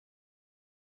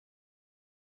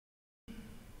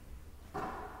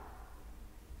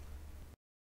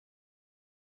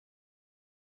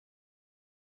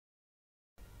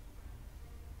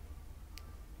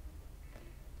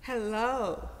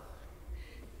Hello.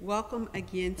 Welcome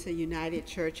again to United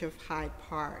Church of Hyde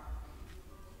Park.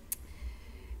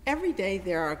 Every day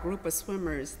there are a group of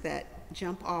swimmers that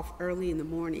jump off early in the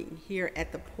morning here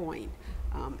at the point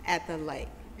at the lake.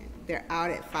 They're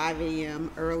out at 5 a.m.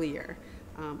 earlier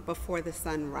before the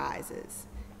sun rises.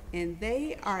 And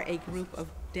they are a group of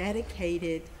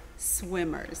dedicated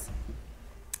swimmers.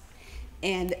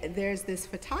 And there's this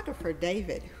photographer,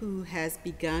 David, who has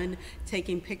begun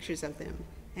taking pictures of them.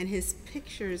 And his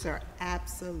pictures are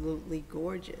absolutely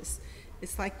gorgeous.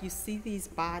 It's like you see these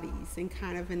bodies and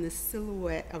kind of in the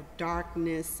silhouette of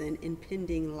darkness and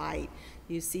impending light,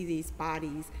 you see these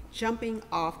bodies jumping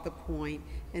off the point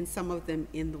and some of them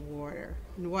in the water.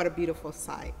 And what a beautiful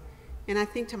sight. And I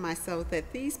think to myself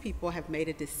that these people have made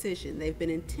a decision. They've been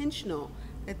intentional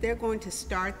that they're going to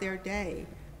start their day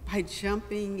by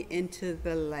jumping into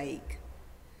the lake.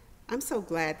 I'm so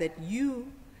glad that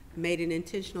you made an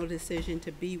intentional decision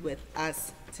to be with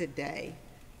us today,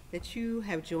 that you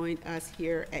have joined us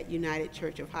here at United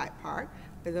Church of Hyde Park.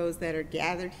 For those that are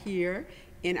gathered here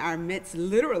in our midst,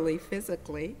 literally,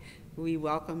 physically, we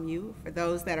welcome you. For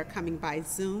those that are coming by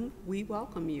Zoom, we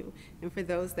welcome you. And for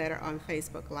those that are on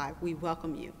Facebook Live, we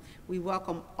welcome you. We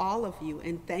welcome all of you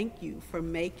and thank you for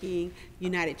making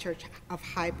United Church of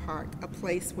Hyde Park a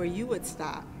place where you would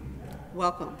stop.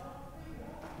 Welcome.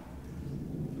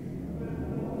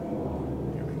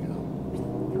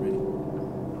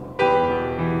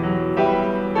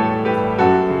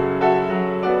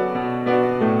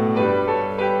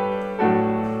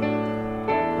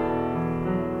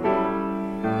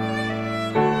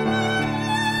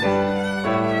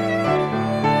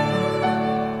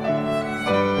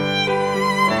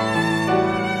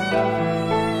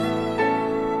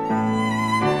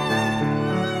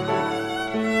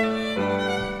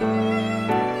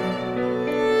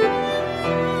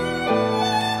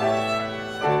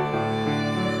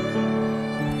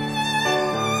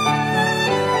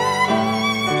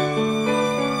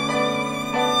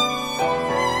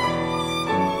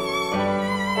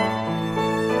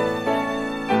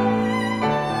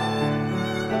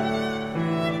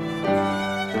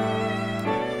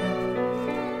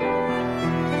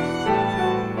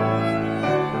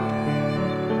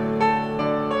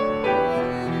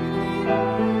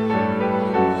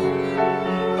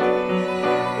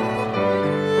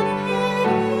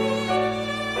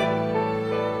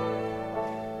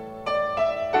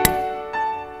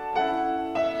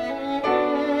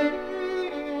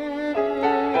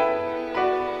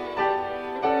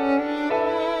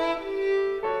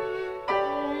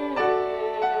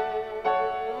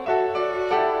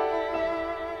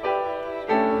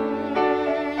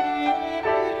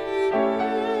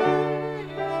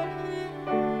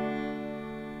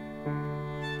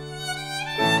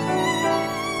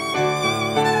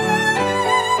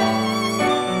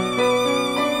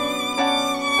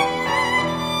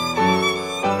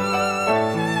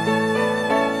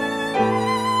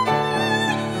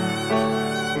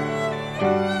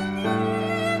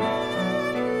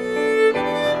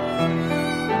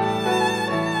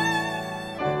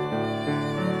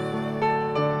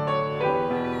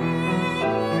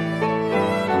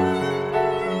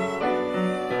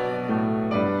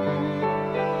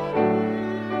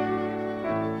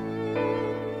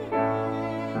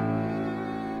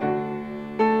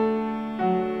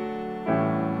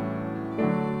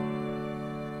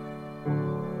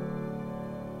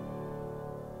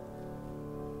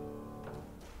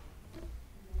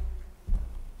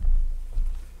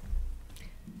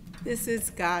 This is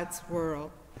God's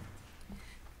world.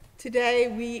 Today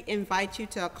we invite you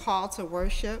to a call to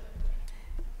worship,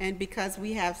 and because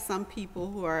we have some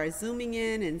people who are zooming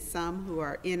in and some who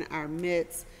are in our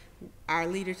midst, our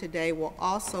leader today will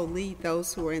also lead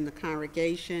those who are in the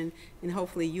congregation, and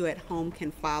hopefully you at home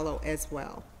can follow as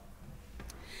well.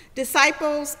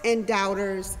 Disciples and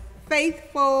doubters,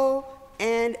 faithful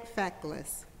and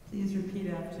feckless. Please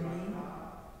repeat after me.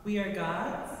 We are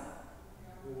God's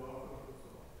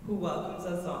who welcomes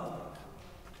us all.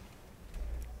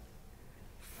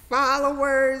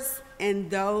 Followers and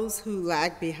those who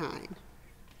lag behind,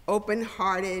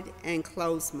 open-hearted and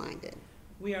closed-minded.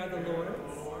 We are the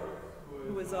Lord's,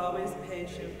 who is always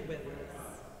patient with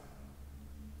us.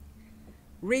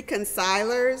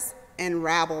 Reconcilers and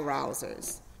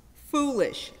rabble-rousers,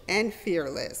 foolish and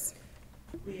fearless.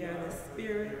 We are the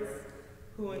spirits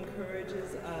who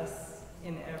encourages us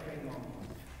in every moment.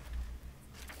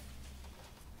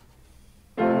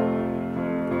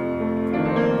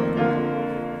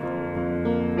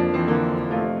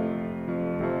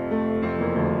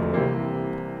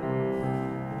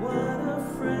 What a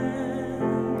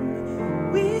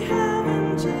friend we have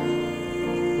in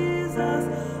Jesus.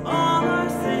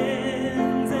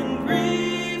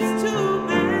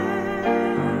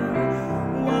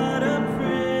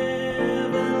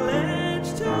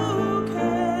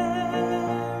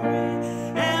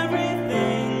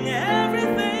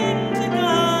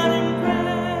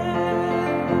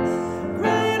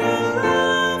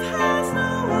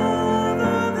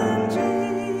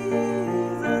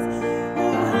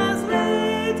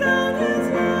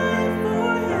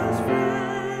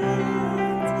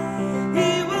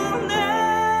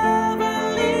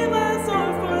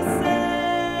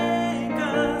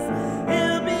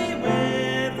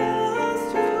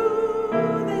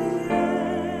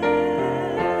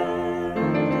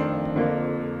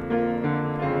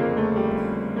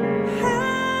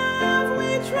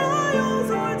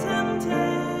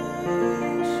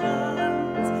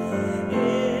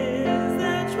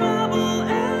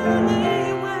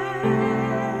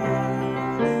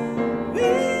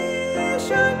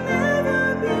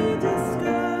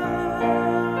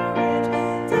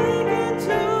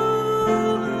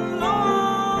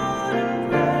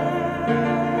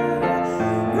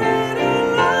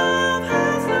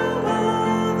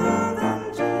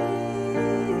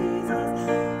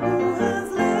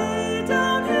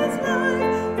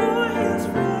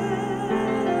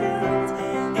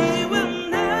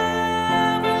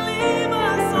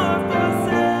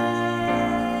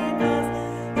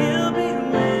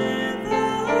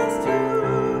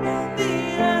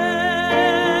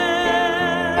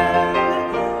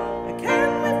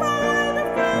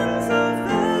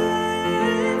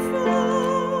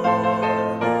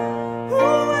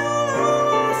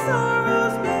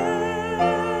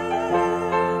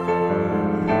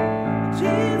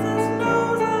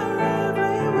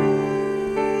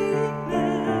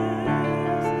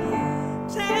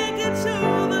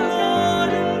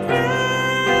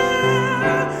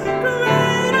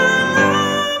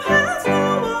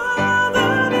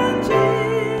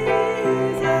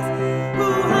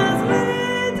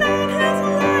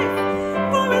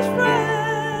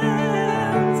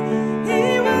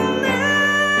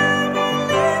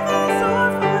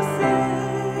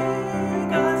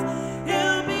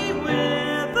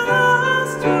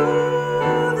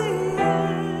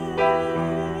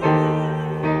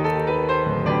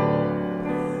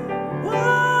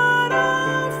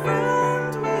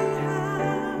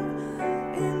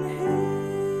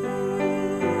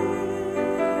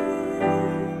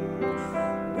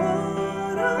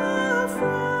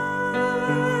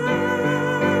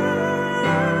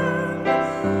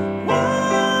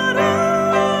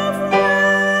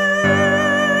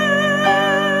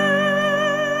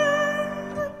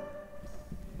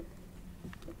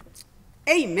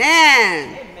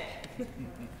 Amen.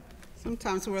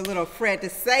 Sometimes we're a little afraid to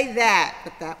say that,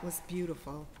 but that was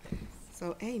beautiful.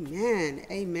 So amen,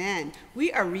 amen.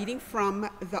 We are reading from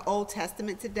the Old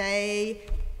Testament today.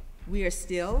 We are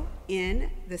still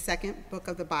in the second book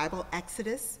of the Bible,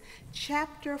 Exodus,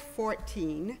 chapter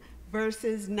 14,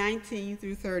 verses 19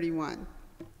 through 31.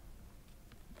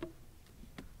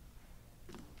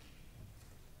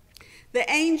 The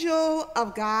angel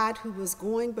of God who was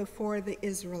going before the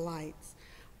Israelites'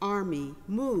 army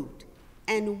moved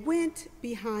and went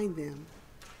behind them.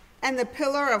 And the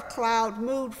pillar of cloud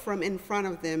moved from in front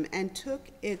of them and took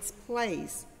its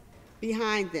place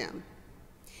behind them.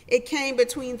 It came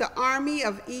between the army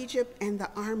of Egypt and the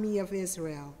army of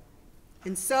Israel.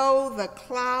 And so the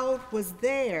cloud was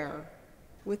there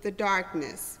with the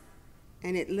darkness,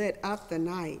 and it lit up the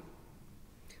night.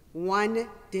 One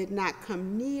did not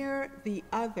come near the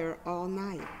other all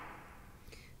night.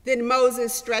 Then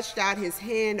Moses stretched out his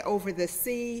hand over the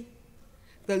sea.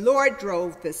 The Lord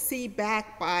drove the sea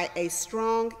back by a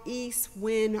strong east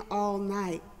wind all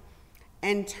night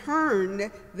and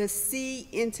turned the sea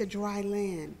into dry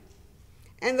land,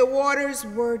 and the waters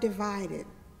were divided.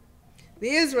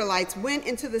 The Israelites went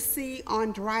into the sea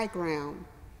on dry ground,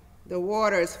 the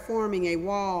waters forming a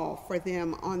wall for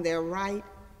them on their right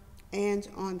and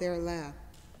on their left.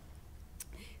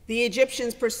 The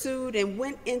Egyptians pursued and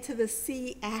went into the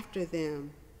sea after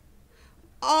them.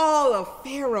 All of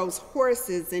Pharaoh's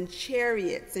horses and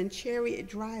chariots and chariot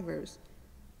drivers.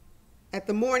 At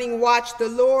the morning watch, the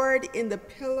Lord in the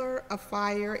pillar of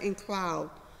fire and cloud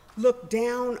looked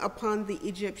down upon the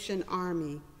Egyptian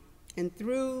army and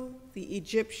threw the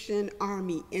Egyptian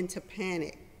army into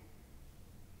panic.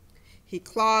 He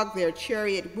clogged their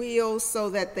chariot wheels so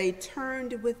that they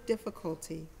turned with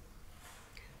difficulty.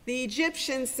 The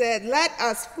Egyptians said, "Let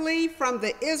us flee from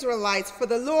the Israelites, for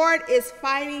the Lord is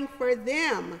fighting for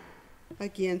them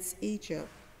against Egypt."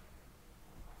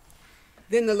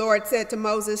 Then the Lord said to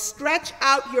Moses, "Stretch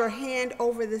out your hand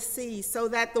over the sea so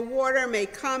that the water may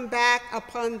come back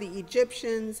upon the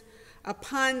Egyptians,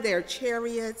 upon their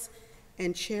chariots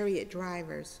and chariot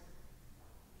drivers."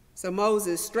 So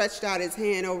Moses stretched out his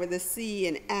hand over the sea,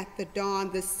 and at the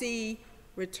dawn the sea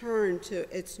returned to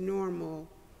its normal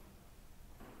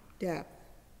depth.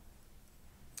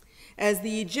 As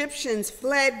the Egyptians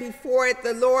fled before it,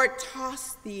 the Lord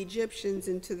tossed the Egyptians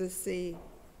into the sea.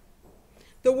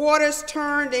 The waters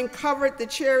turned and covered the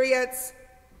chariots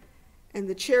and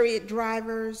the chariot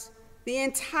drivers. The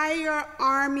entire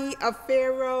army of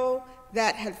Pharaoh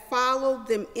that had followed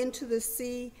them into the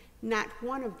sea, not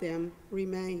one of them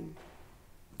remained.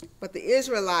 But the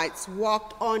Israelites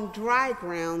walked on dry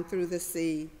ground through the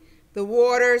sea, the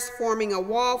waters forming a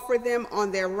wall for them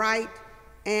on their right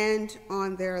and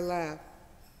on their left.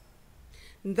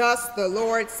 Thus the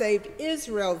Lord saved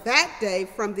Israel that day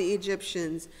from the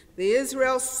Egyptians. The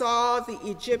Israel saw the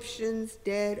Egyptians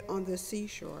dead on the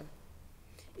seashore.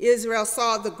 Israel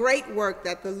saw the great work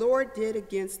that the Lord did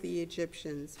against the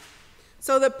Egyptians.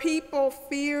 So the people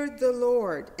feared the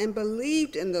Lord and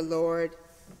believed in the Lord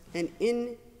and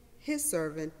in his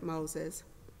servant Moses.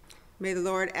 May the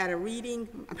Lord add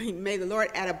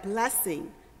a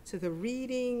blessing to the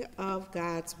reading of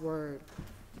God's word.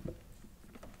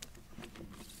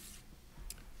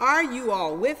 Are you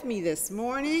all with me this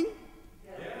morning?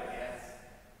 Yes.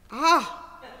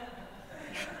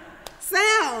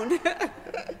 Sound.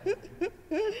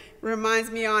 Reminds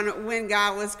me on when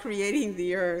God was creating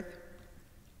the earth.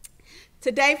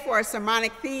 Today, for a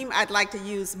sermonic theme, I'd like to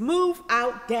use Move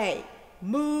Out Day.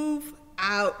 Move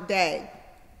Out Day.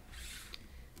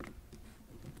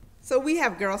 So we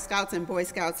have Girl Scouts and Boy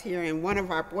Scouts here, and one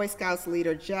of our Boy Scouts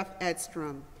leader, Jeff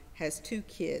Edstrom, has 2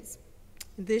 kids.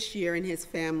 This year in his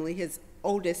family, his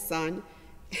oldest son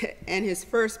and his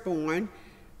firstborn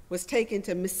was taken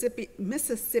to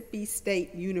Mississippi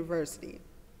State University.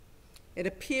 It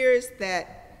appears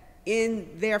that in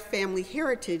their family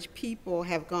heritage, people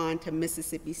have gone to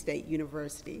Mississippi State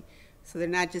University. So they're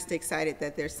not just excited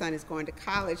that their son is going to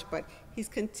college, but he's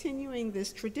continuing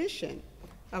this tradition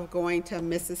of going to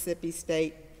Mississippi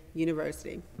State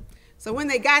University. So when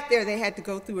they got there, they had to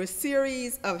go through a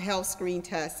series of health screen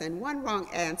tests, and one wrong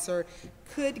answer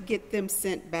could get them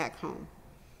sent back home.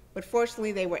 But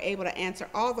fortunately, they were able to answer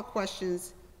all the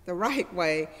questions the right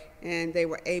way, and they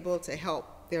were able to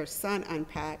help their son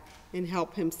unpack and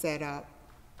help him set up.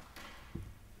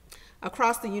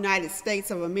 Across the United States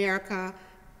of America,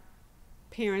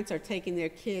 parents are taking their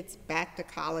kids back to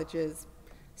colleges.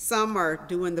 Some are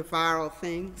doing the viral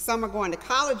thing. Some are going to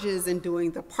colleges and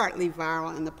doing the partly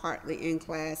viral and the partly in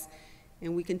class.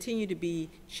 And we continue to be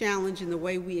challenged in the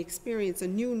way we experience a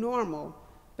new normal.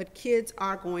 But kids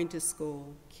are going to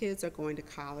school. Kids are going to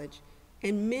college.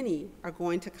 And many are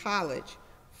going to college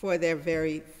for their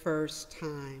very first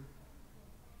time.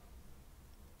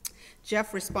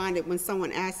 Jeff responded when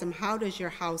someone asked him, "How does your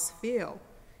house feel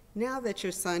now that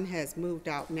your son has moved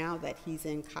out, now that he's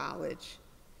in college?"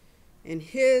 And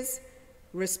his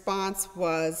response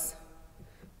was,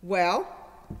 "Well,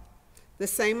 the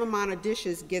same amount of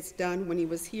dishes gets done when he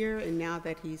was here and now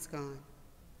that he's gone."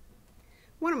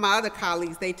 One of my other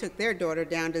colleagues, they took their daughter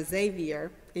down to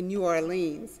Xavier in New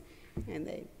Orleans, and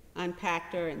they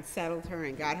unpacked her and settled her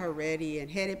and got her ready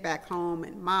and headed back home,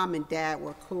 and mom and dad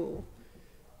were cool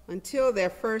until their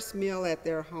first meal at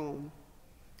their home.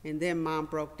 And then mom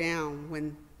broke down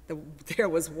when there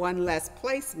was one less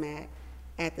placemat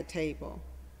at the table.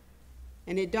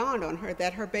 And it dawned on her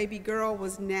that her baby girl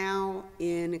was now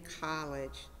in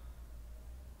college.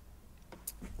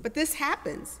 But this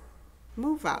happens,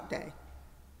 move-out day.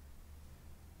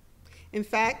 In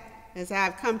fact, as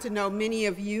I've come to know many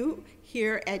of you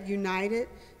here at United,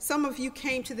 some of you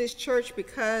came to this church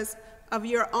because of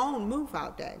your own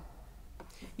move-out day.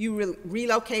 You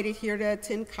relocated here to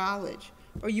attend college,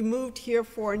 or you moved here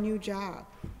for a new job,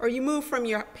 or you moved from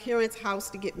your parents' house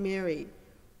to get married,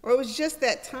 or it was just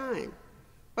that time.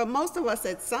 But most of us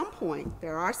at some point,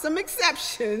 there are some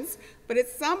exceptions, but at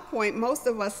some point, most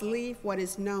of us leave what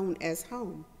is known as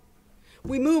home.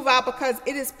 We move out because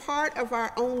it is part of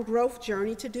our own growth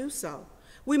journey to do so.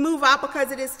 We move out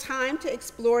because it is time to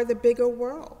explore the bigger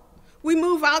world. We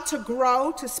move out to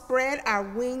grow, to spread our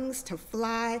wings, to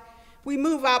fly. We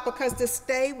move out because to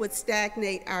stay would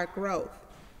stagnate our growth.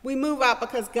 We move out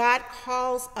because God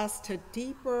calls us to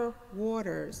deeper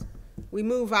waters. We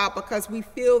move out because we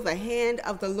feel the hand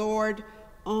of the Lord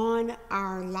on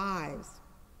our lives.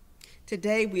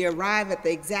 Today, we arrive at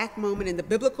the exact moment in the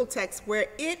biblical text where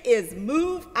it is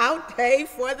move-out day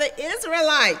for the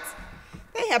Israelites.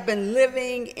 They have been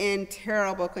living in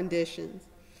terrible conditions.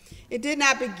 It did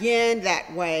not begin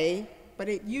that way, but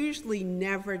it usually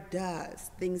never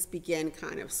does. Things begin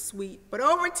kind of sweet, but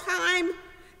over time,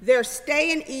 their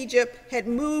stay in Egypt had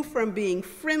moved from being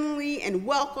friendly and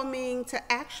welcoming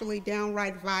to actually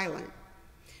downright violent.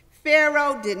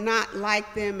 Pharaoh did not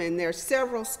like them, and there are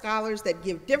several scholars that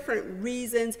give different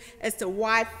reasons as to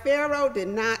why Pharaoh did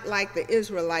not like the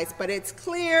Israelites, but it's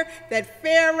clear that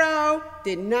Pharaoh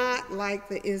did not like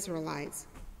the Israelites.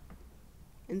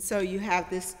 And so you have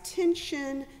this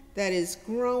tension that is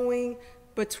growing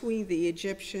between the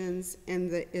Egyptians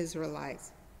and the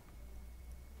Israelites.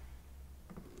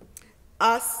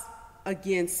 Us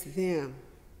against them.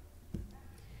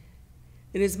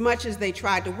 And as much as they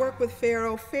tried to work with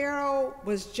Pharaoh, Pharaoh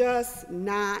was just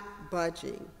not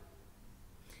budging.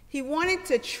 He wanted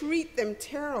to treat them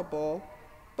terrible,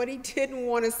 but he didn't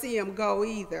want to see them go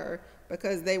either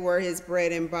because they were his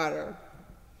bread and butter.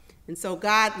 And so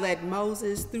God led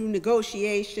Moses through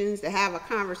negotiations to have a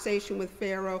conversation with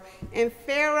Pharaoh, and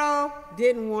Pharaoh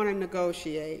didn't want to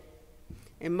negotiate.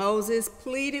 And Moses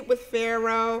pleaded with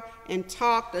Pharaoh and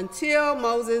talked until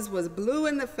Moses was blue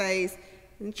in the face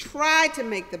and tried to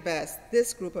make the best,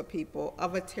 this group of people,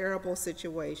 of a terrible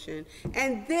situation.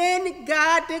 And then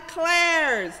God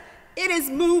declares, it is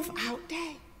move-out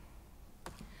day.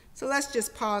 So let's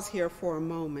just pause here for a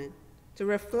moment to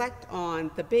reflect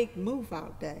on the big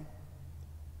move-out day.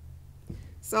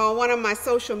 So on one of my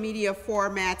social media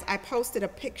formats, I posted a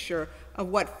picture of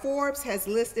what Forbes has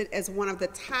listed as one of the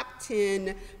top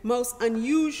 10 most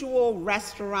unusual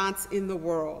restaurants in the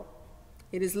world.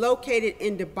 It is located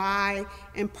in Dubai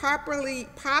and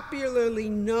popularly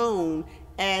known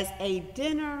as a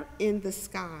dinner in the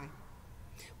sky.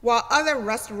 While other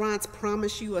restaurants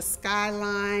promise you a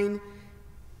skyline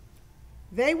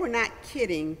They were not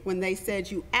kidding when they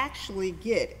said you actually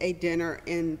get a dinner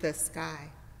in the sky.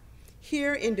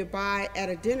 Here in Dubai, at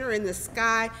a dinner in the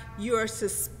sky, you are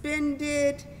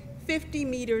suspended 50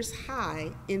 meters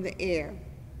high in the air.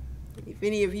 If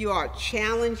any of you are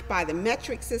challenged by the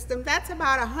metric system, that's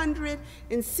about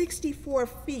 164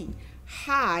 feet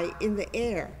high in the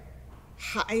air,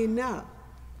 high enough.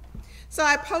 So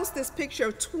I post this picture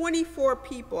of 24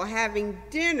 people having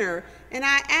dinner, and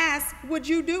I ask, would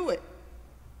you do it?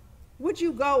 Would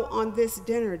you go on this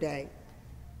dinner day?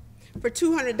 For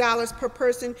 $200 per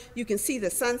person, you can see the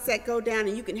sunset go down,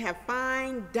 and you can have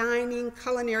fine dining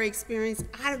culinary experience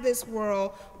out of this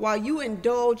world while you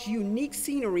indulge unique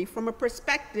scenery from a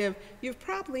perspective you've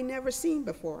probably never seen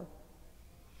before.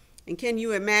 And can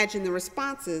you imagine the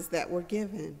responses that were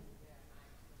given?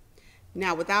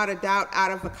 Now, without a doubt,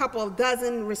 out of a couple of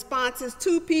dozen responses,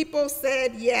 2 people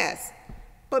said yes.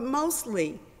 But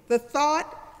mostly, the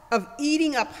thought of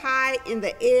eating up high in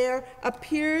the air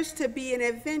appears to be an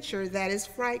adventure that is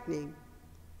frightening.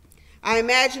 I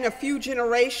imagine a few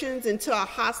generations into a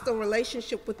hostile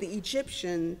relationship with the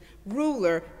Egyptian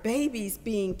ruler, babies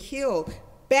being killed,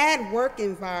 bad work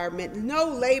environment, no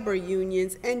labor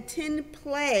unions, and 10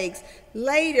 plagues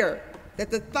later,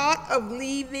 that the thought of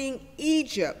leaving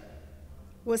Egypt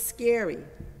was scary,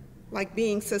 like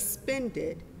being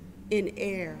suspended in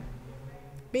air,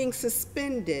 being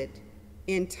suspended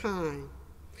in time,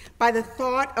 by the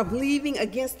thought of leaving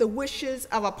against the wishes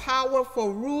of a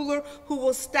powerful ruler who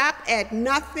will stop at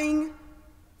nothing,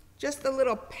 just a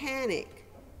little panic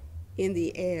in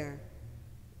the air.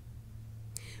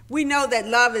 We know that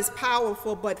love is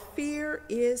powerful, but fear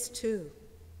is too.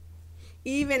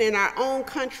 Even in our own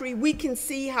country, we can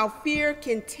see how fear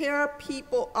can tear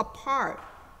people apart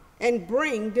and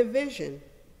bring division.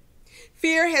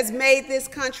 Fear has made this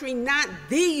country not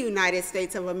the United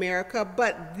States of America,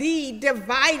 but the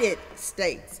divided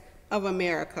states of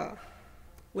America,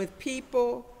 with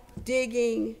people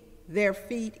digging their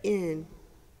feet in.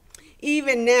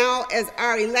 Even now, as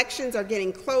our elections are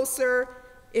getting closer,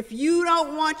 if you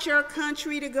don't want your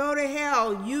country to go to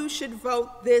hell, you should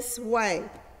vote this way.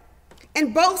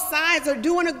 And both sides are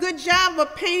doing a good job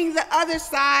of painting the other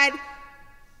side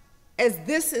as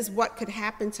this is what could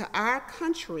happen to our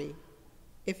country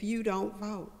if you don't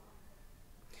vote.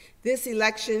 This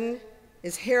election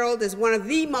is heralded as one of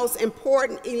the most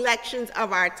important elections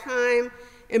of our time,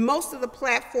 and most of the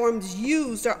platforms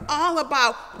used are all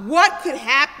about what could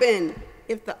happen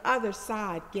if the other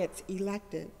side gets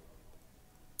elected.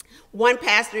 One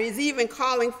pastor is even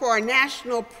calling for a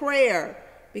national prayer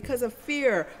because of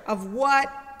fear of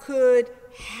what could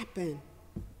happen.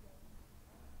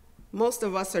 Most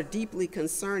of us are deeply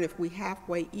concerned if we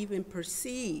halfway even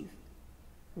perceive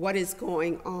what is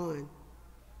going on.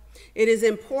 It is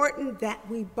important that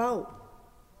we vote,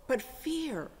 but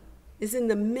fear is in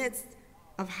the midst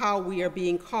of how we are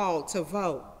being called to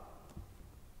vote.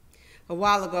 A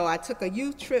while ago, I took a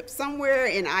youth trip somewhere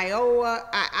in Iowa,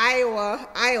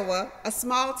 a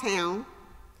small town,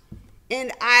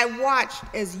 and I watched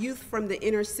as youth from the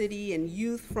inner city and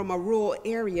youth from a rural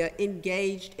area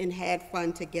engaged and had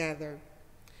fun together.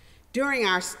 During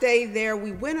our stay there,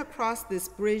 we went across this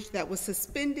bridge that was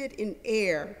suspended in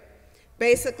air,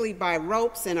 basically by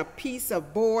ropes and a piece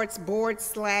of board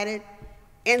slatted,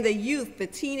 and the youth, the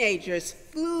teenagers,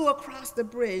 flew across the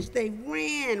bridge. They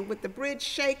ran with the bridge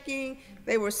shaking.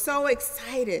 They were so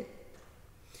excited.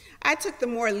 I took the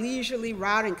more leisurely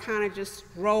route and kind of just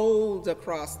strolled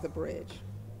across the bridge.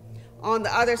 On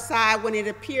the other side, when it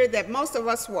appeared that most of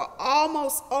us were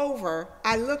almost over,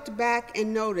 I looked back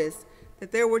and noticed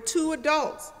that there were 2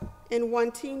 adults and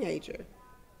 1 teenager.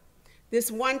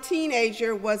 This 1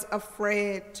 teenager was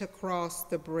afraid to cross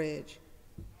the bridge.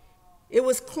 It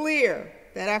was clear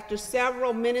that after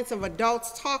several minutes of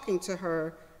adults talking to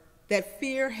her, that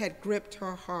fear had gripped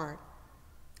her heart.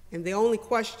 And the only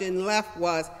question left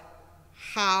was,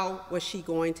 how was she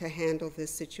going to handle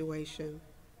this situation?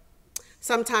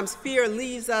 Sometimes fear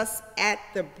leaves us at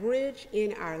the bridge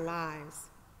in our lives,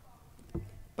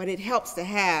 but it helps to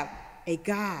have a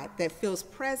God that feels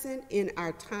present in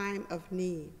our time of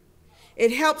need.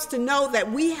 It helps to know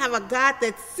that we have a God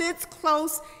that sits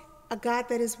close, a God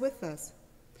that is with us.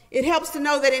 It helps to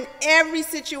know that in every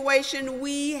situation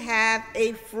we have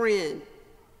a friend.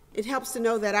 It helps to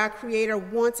know that our Creator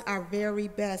wants our very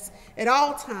best at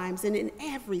all times and in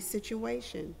every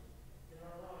situation.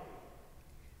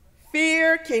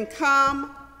 Fear can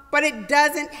come, but it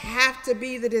doesn't have to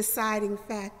be the deciding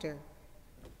factor.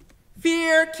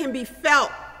 Fear can be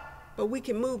felt, but we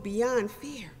can move beyond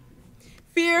fear.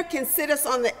 Fear can sit us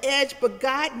on the edge, but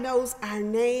God knows our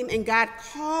name, and God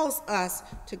calls us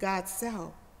to God's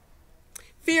self.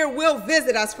 Fear will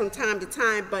visit us from time to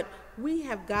time, but we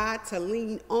have God to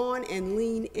lean on and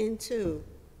lean into.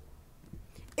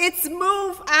 It's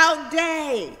Move Out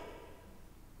Day.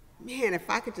 Man, if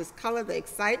I could just color the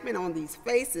excitement on these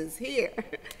faces here.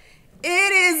 It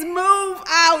is Move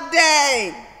Out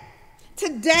Day.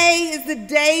 Today is the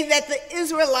day that the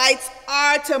Israelites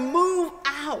are to move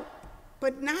out,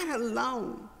 but not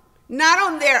alone, not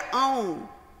on their own.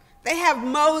 They have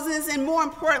Moses, and more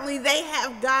importantly, they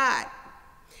have God.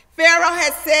 Pharaoh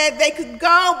had said they could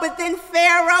go, but then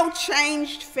Pharaoh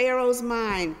changed Pharaoh's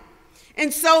mind.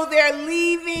 And so they're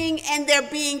leaving, and they're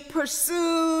being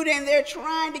pursued, and they're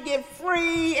trying to get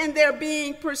free, and they're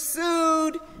being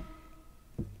pursued.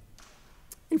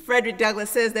 And Frederick Douglass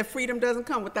says that freedom doesn't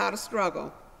come without a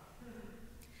struggle.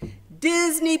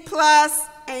 Disney Plus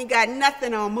ain't got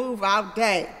nothing on Move Out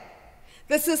Day.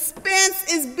 The suspense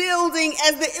is building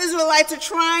as the Israelites are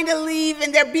trying to leave,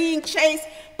 and they're being chased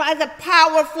by the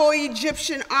powerful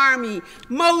Egyptian army.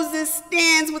 Moses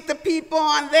stands with the people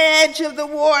on the edge of the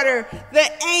water.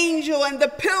 The angel and the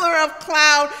pillar of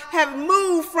cloud have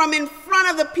moved from in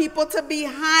front of the people to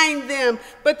behind them,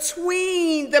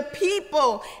 between the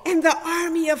people and the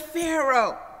army of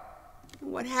Pharaoh.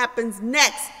 What happens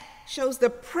next shows the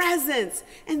presence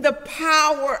and the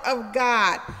power of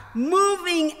God.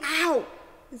 Moving out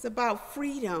is about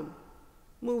freedom.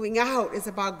 Moving out is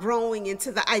about growing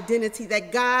into the identity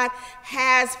that God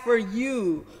has for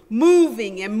you.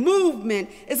 Moving and movement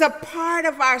is a part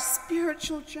of our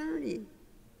spiritual journey.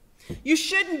 You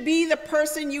shouldn't be the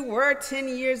person you were 10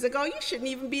 years ago. You shouldn't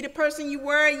even be the person you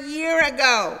were a year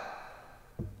ago.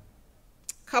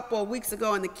 A couple of weeks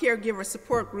ago in the caregiver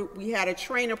support group, we had a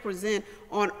trainer present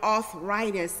on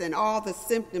arthritis and all the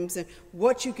symptoms and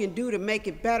what you can do to make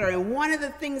it better. And one of the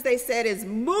things they said is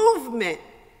movement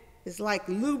is like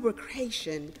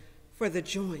lubrication for the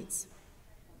joints.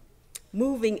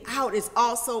 Moving out is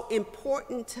also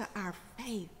important to our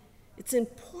faith. It's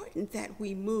important that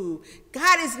we move.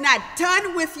 God is not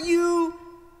done with you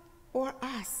or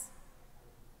us,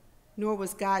 nor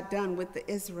was God done with the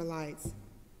Israelites.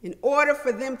 In order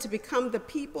for them to become the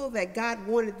people that God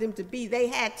wanted them to be, they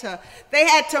had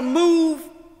to move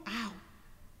out.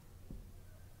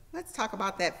 Let's talk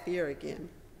about that fear again.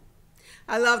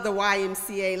 I love the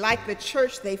YMCA. Like the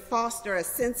church, they foster a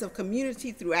sense of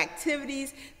community through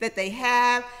activities that they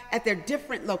have at their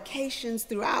different locations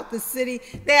throughout the city.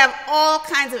 They have all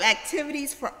kinds of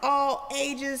activities for all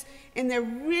ages, and they're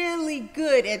really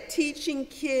good at teaching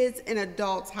kids and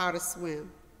adults how to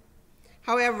swim.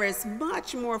 However, it's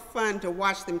much more fun to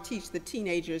watch them teach the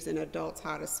teenagers and adults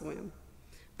how to swim,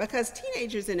 because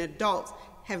teenagers and adults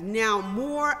have now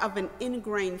more of an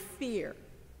ingrained fear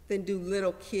than do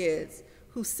little kids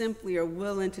who simply are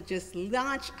willing to just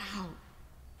launch out.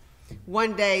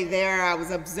 One day there, I was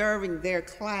observing their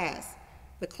class,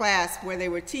 the class where they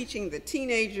were teaching the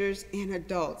teenagers and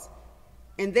adults.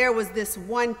 And there was this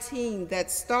one teen that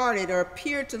started or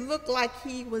appeared to look like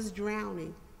he was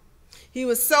drowning. He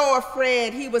was so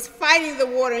afraid. He was fighting the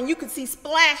water, and you could see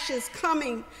splashes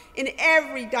coming in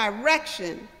every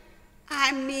direction.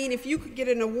 I mean, if you could get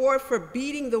an award for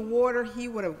beating the water, he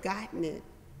would have gotten it.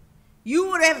 You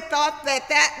would have thought that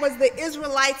that was the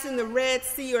Israelites in the Red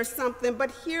Sea or something,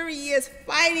 but here he is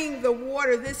fighting the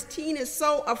water. This teen is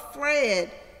so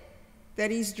afraid that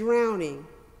he's drowning.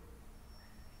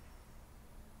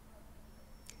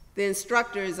 The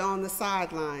instructor is on the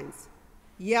sidelines,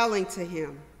 yelling to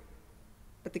him,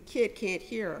 but the kid can't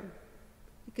hear him.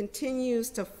 He continues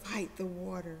to fight the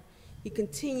water. He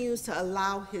continues to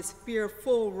allow his fear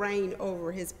full reign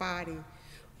over his body.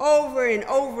 Over and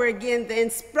over again, the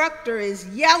instructor is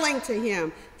yelling to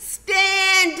him,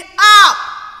 "Stand up!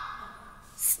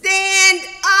 Stand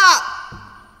up!"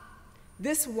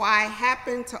 This Y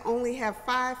happened to only have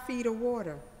 5 feet of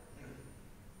water.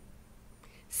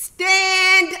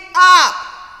 Stand up!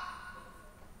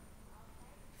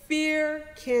 Fear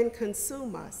can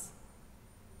consume us.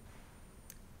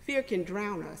 Fear can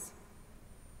drown us.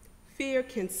 Fear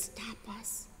can stop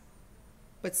us,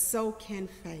 but so can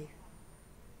faith.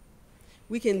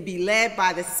 We can be led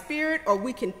by the Spirit, or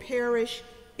we can perish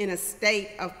in a state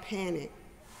of panic.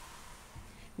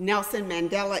 Nelson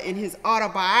Mandela, in his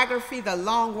autobiography, The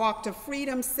Long Walk to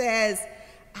Freedom, says,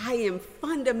 "I am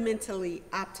fundamentally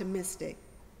optimistic.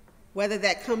 Whether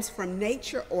that comes from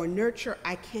nature or nurture,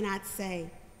 I cannot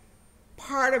say.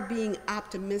 Part of being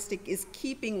optimistic is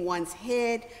keeping one's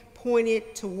head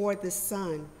pointed toward the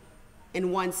sun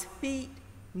and one's feet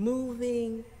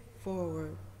moving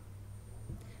forward."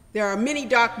 There are many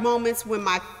dark moments when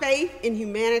my faith in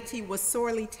humanity was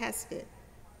sorely tested,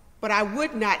 but I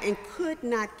would not and could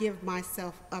not give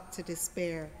myself up to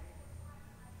despair.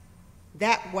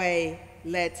 That way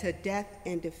led to death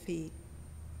and defeat.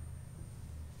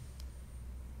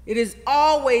 It is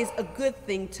always a good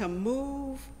thing to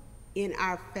move in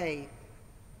our faith.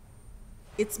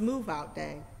 It's move out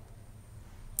day.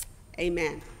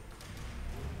 Amen.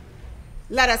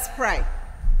 Let us pray.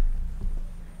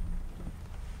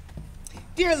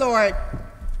 Dear Lord,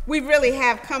 we really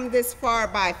have come this far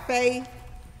by faith,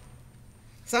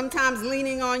 sometimes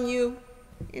leaning on you.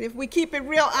 And if we keep it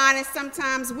real honest,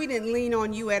 sometimes we didn't lean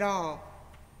on you at all.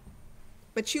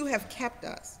 But you have kept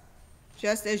us,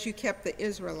 just as you kept the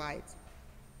Israelites.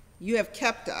 You have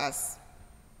kept us,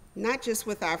 not just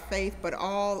with our faith, but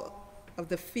all of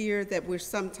the fear that we're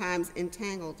sometimes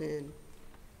entangled in.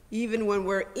 Even when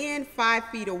we're in 5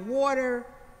 feet of water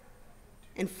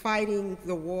and fighting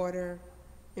the water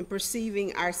and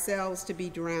perceiving ourselves to be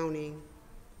drowning,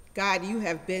 God, you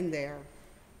have been there.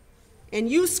 And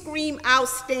you scream out,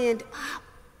 stand up.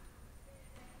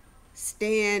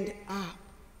 Stand up.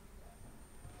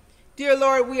 Dear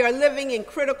Lord, we are living in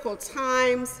critical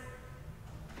times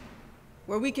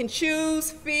where we can choose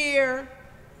fear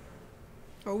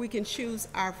or we can choose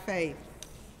our faith.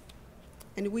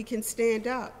 And we can stand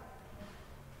up.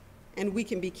 And we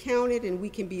can be counted and we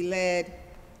can be led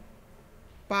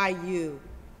by you.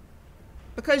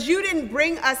 Because you didn't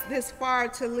bring us this far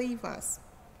to leave us.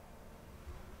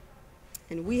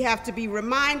 And we have to be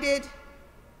reminded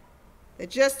that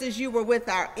just as you were with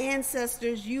our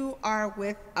ancestors, you are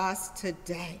with us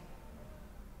today.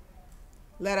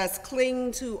 Let us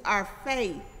cling to our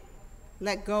faith,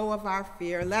 let go of our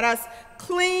fear. Let us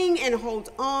cling and hold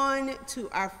on to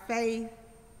our faith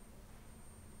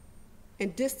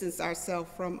and distance ourselves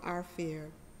from our fear.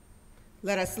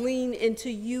 Let us lean into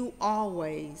you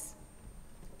always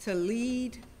to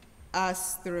lead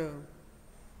us through.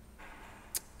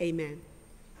 Amen.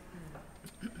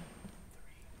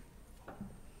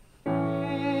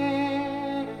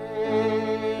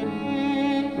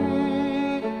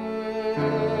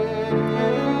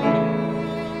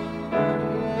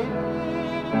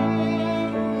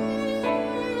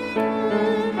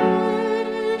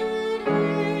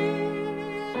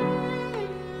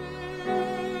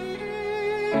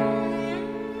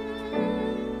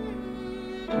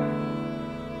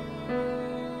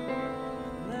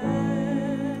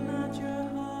 Let not your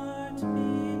heart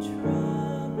be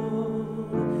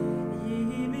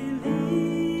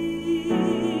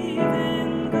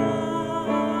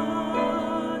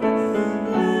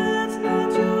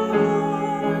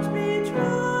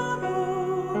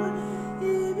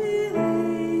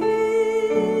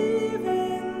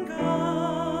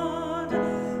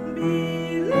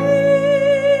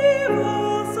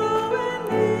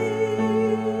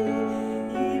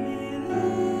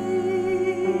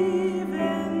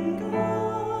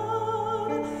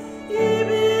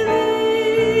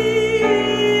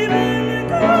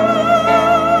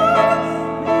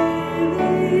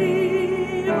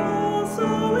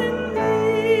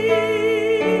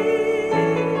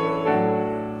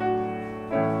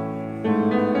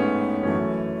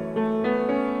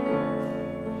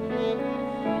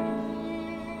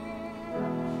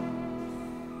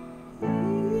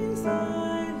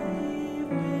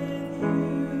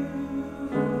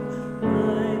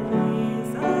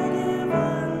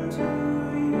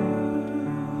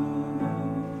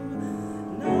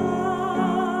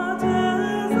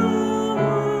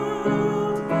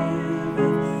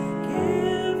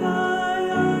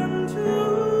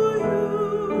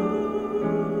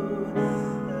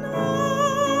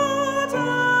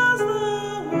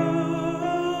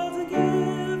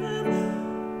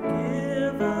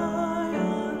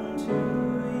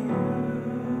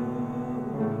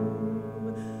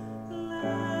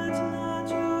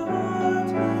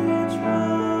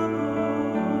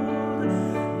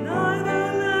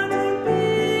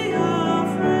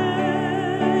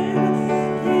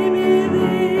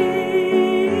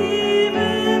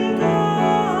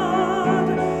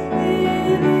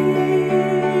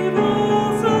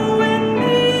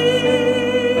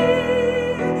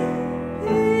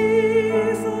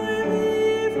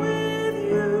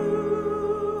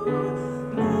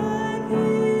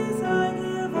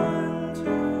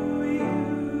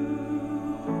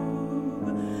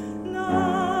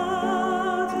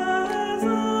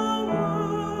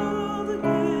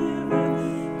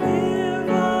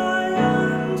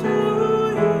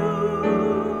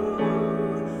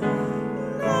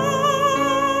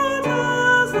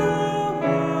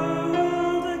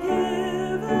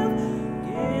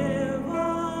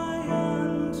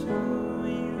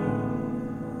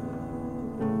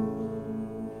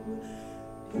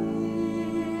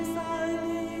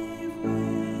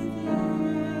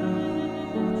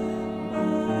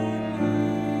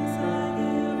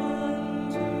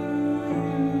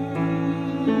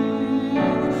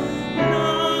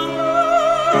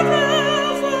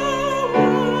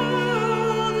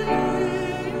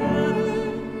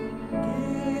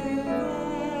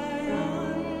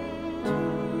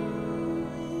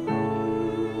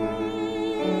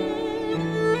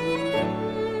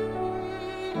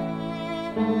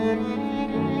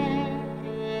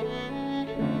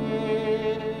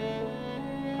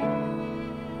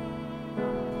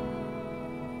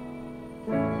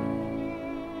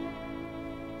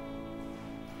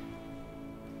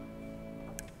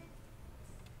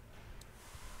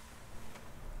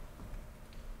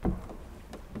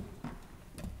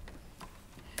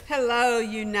Hello,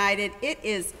 United. It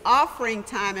is offering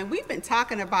time, and we've been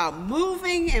talking about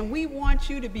moving, and we want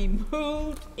you to be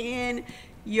moved in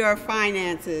your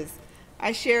finances.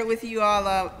 I shared with you all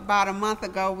about a month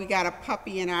ago, we got a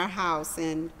puppy in our house,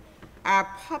 and our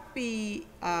puppy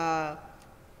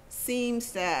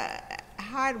seems to,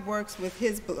 how it works with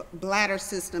his bladder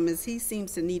system is he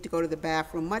seems to need to go to the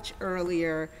bathroom much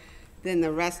earlier than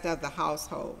the rest of the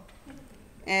household.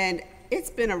 And it's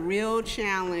been a real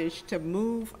challenge to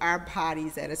move our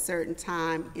bodies at a certain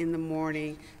time in the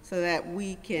morning so that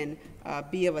we can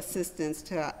be of assistance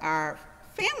to our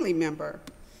family member,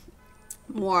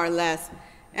 more or less.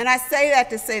 And I say that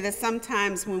to say that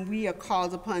sometimes when we are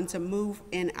called upon to move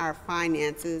in our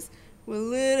finances, we're a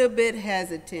little bit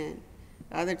hesitant.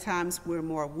 Other times we're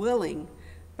more willing.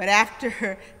 But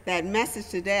after that message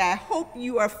today, I hope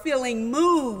you are feeling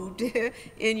moved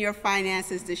in your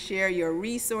finances to share your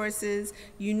resources.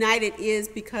 United is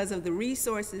because of the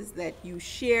resources that you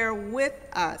share with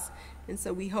us. And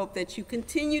so we hope that you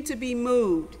continue to be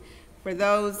moved. For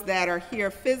those that are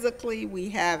here physically, we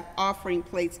have offering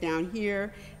plates down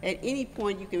here. At any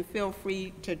point, you can feel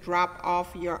free to drop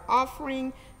off your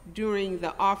offering during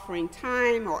the offering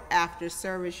time, or after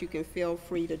service, you can feel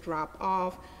free to drop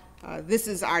off. This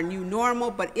is our new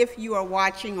normal, but if you are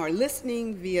watching or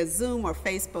listening via Zoom or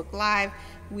Facebook Live,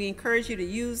 we encourage you to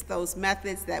use those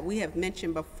methods that we have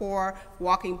mentioned before,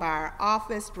 walking by our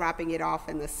office, dropping it off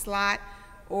in the slot,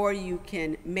 or you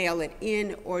can mail it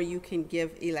in, or you can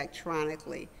give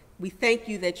electronically. We thank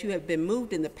you that you have been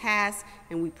moved in the past,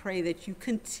 and we pray that you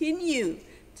continue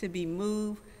to be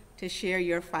moved to share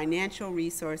your financial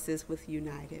resources with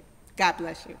United. God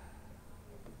bless you.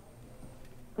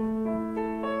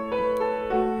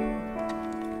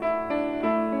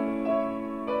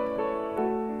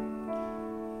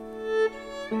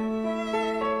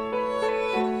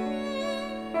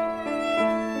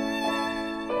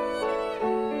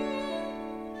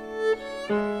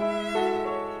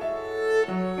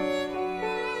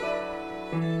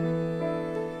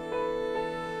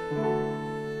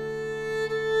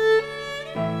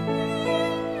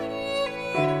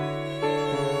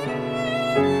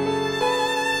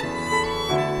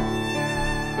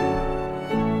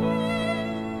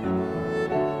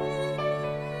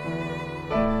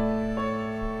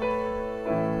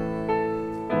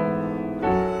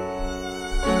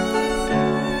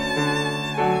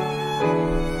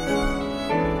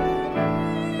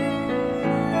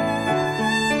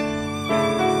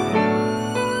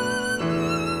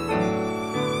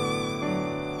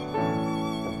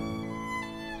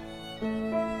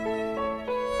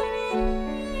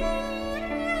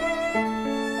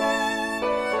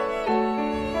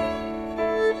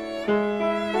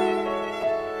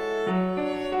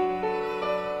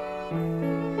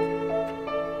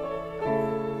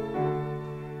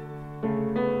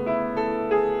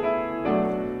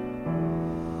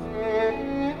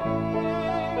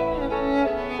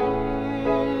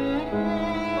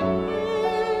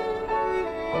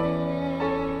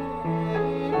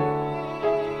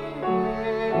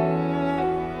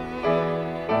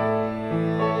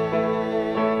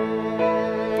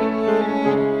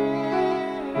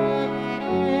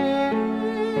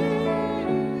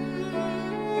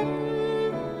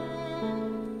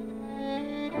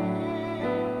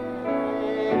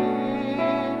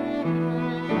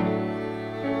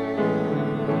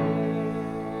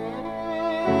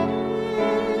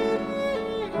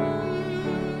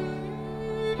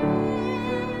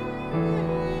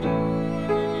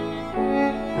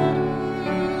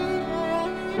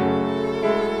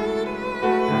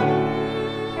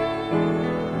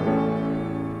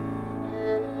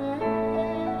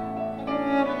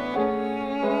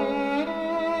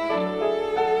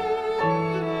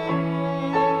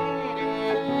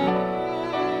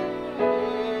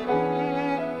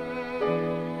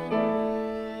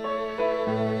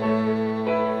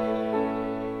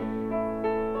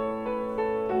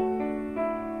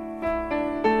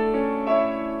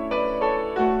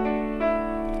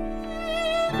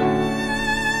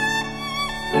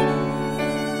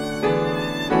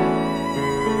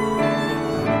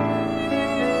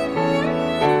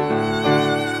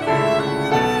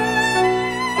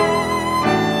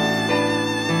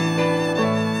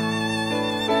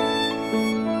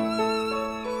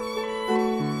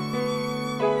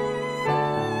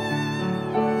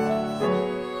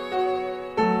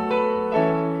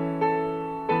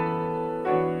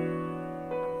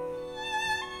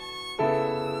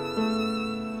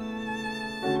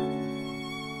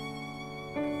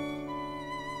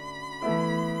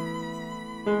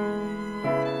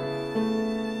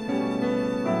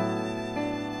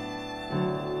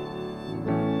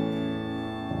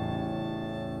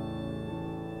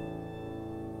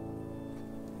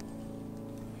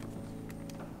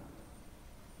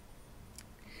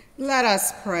 Let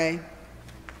us pray.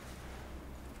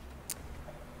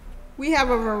 We have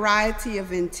a variety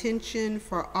of intention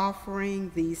for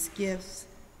offering these gifts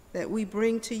that we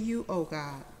bring to you, O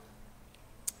God.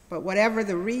 But whatever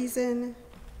the reason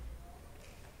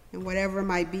and whatever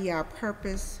might be our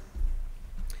purpose,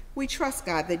 we trust,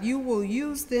 God, that you will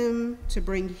use them to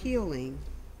bring healing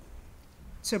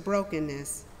to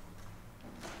brokenness,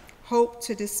 hope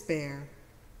to despair,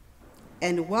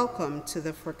 and welcome to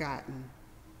the forgotten.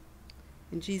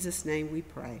 In Jesus' name we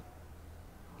pray.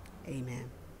 Amen.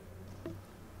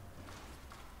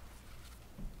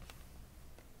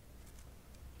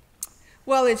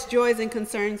 Well, it's Joys and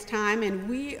Concerns time, and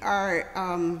we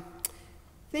are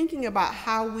thinking about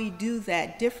how we do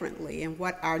that differently and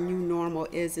what our new normal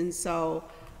is. And so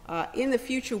in the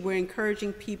future, we're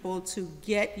encouraging people to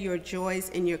get your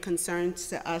joys and your concerns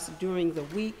to us during the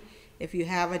week. If you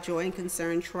have a joy and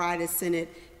concern, try to send it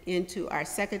into our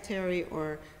secretary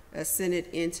or send it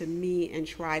into me and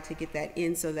try to get that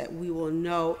in so that we will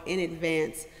know in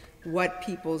advance what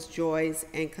people's joys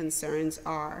and concerns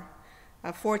are.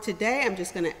 For today, I'm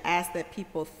just going to ask that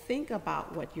people think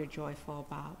about what you're joyful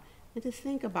about and to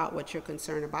think about what you're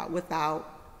concerned about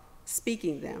without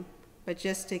speaking them, but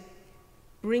just to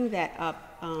bring that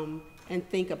up and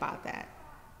think about that.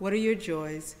 What are your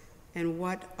joys and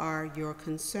what are your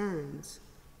concerns?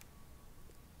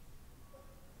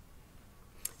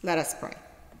 Let us pray.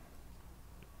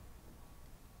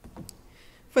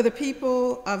 For the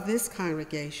people of this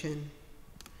congregation,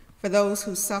 for those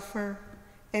who suffer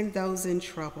and those in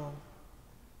trouble,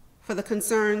 for the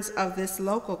concerns of this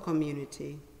local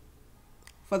community,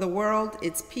 for the world,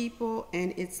 its people,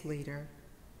 and its leader,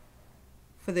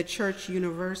 for the Church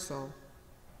Universal,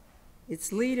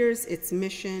 its leaders, its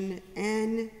mission,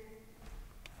 and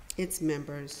its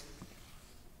members,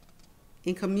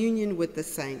 in communion with the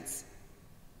saints.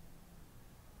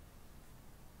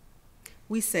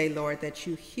 We say, Lord, that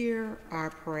you hear our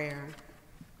prayer.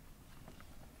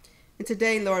 And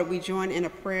today, Lord, we join in a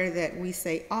prayer that we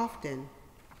say often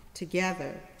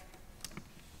together.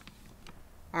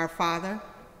 Our Father,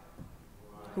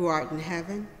 who art in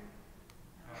heaven,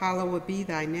 hallowed be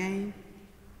thy name.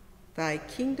 Thy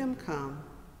kingdom come,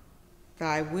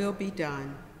 thy will be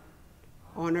done,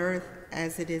 on earth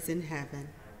as it is in heaven.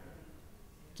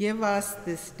 Give us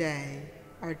this day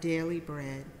our daily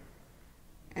bread,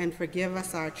 and forgive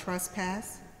us our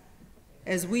trespass,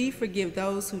 as we forgive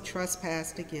those who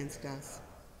trespass against us.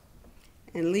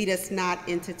 And lead us not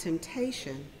into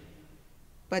temptation,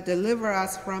 but deliver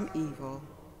us from evil.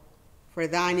 For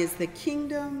thine is the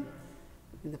kingdom,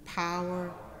 and the power,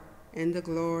 and the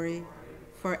glory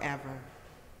forever.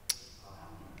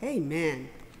 Amen.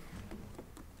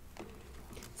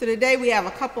 So today we have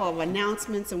a couple of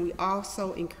announcements, and we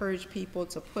also encourage people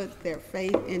to put their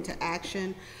faith into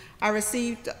action. I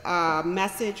received a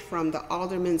message from the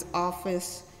alderman's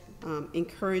office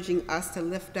encouraging us to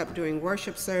lift up during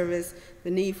worship service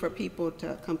the need for people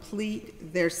to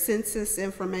complete their census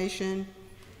information.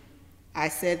 I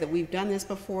said that we've done this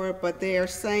before, but they are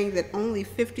saying that only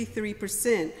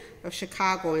 53% of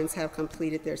Chicagoans have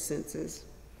completed their census.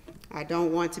 I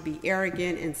don't want to be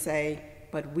arrogant and say,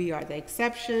 but we are the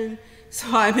exception. So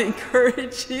I'm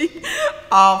encouraging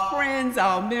all friends,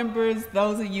 all members,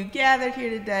 those of you gathered here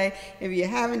today, if you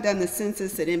haven't done the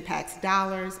census, it impacts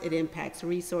dollars, it impacts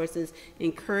resources.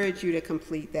 Encourage you to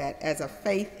complete that as a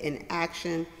faith in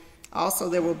action. Also,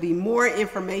 there will be more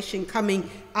information coming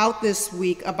out this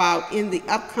week about in the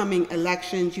upcoming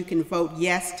elections, you can vote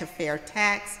yes to fair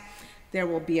tax. There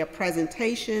will be a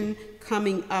presentation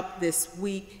coming up this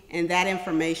week, and that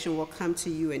information will come to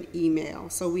you in email.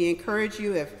 So we encourage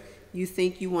you, if you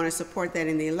think you want to support that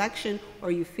in the election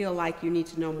or you feel like you need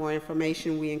to know more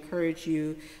information, we encourage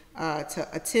you to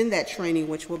attend that training,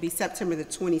 which will be September the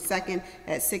 22nd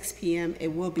at 6 p.m.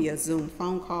 It will be a Zoom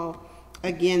phone call.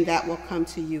 Again, that will come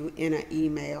to you in an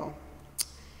email.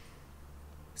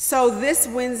 So this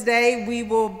Wednesday, we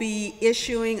will be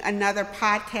issuing another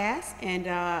podcast, and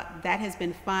that has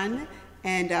been fun.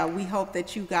 And we hope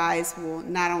that you guys will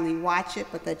not only watch it,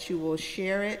 but that you will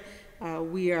share it.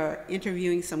 We are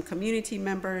interviewing some community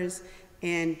members,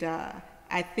 and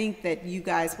I think that you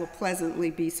guys will pleasantly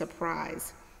be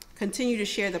surprised. Continue to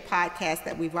share the podcast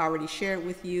that we've already shared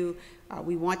with you.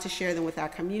 We want to share them with our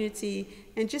community,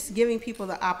 and just giving people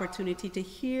the opportunity to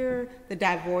hear the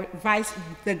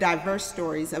diverse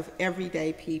stories of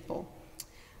everyday people.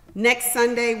 Next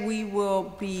Sunday, we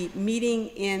will be meeting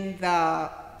in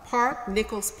the park,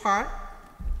 Nichols Park,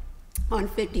 on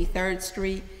 53rd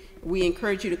Street. We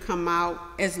encourage you to come out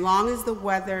as long as the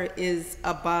weather is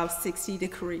above 60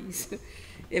 degrees.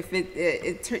 if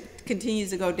it continues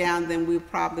to go down, then we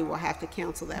probably will have to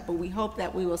cancel that. But we hope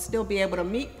that we will still be able to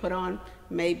meet, put on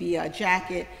maybe a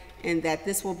jacket, and that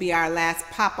this will be our last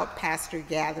pop-up pastor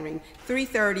gathering,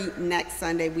 3:30 next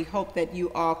Sunday. We hope that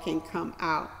you all can come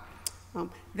out.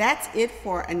 That's it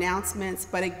for announcements.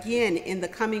 But again, in the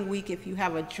coming week, if you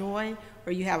have a joy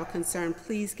or you have a concern,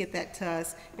 please get that to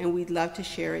us, and we'd love to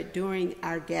share it during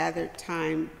our gathered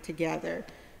time together.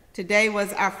 Today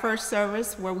was our first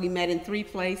service where we met in 3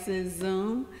 places: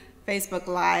 Zoom, Facebook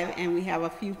Live, and we have a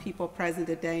few people present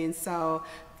today. And so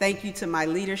thank you to my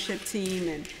leadership team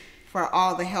and for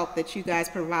all the help that you guys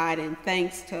provide, and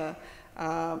thanks to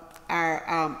our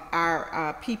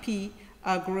PP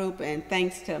group, and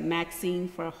thanks to Maxine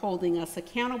for holding us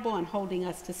accountable and holding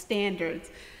us to standards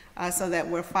so that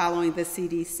we're following the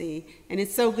CDC. And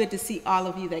it's so good to see all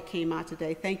of you that came out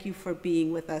today. Thank you for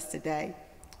being with us today.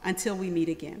 Until we meet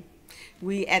again.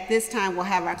 We, at this time, will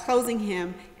have our closing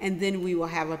hymn, and then we will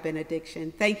have a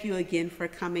benediction. Thank you again for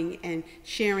coming and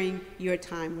sharing your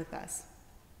time with us.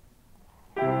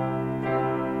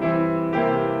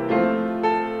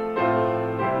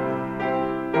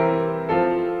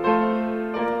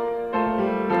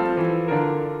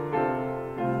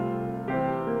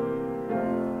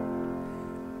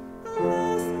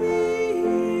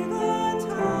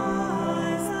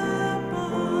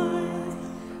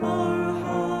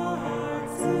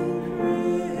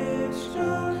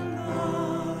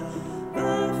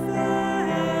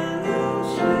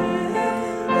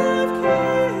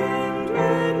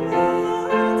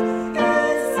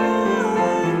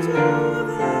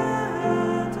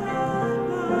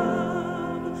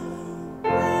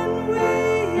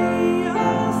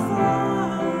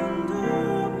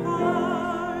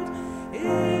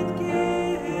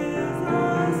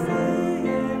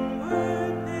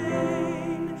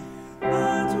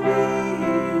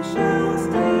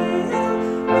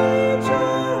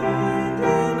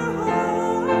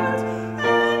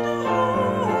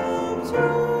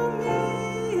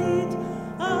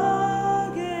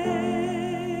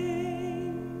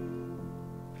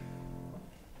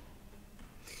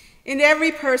 In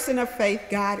every person of faith,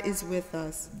 God is with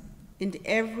us. In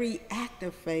every act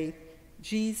of faith,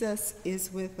 Jesus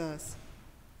is with us.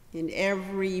 In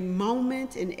every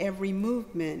moment, in every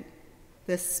movement,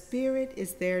 the Spirit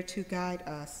is there to guide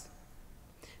us.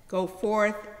 Go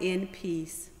forth in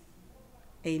peace.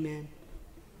 Amen.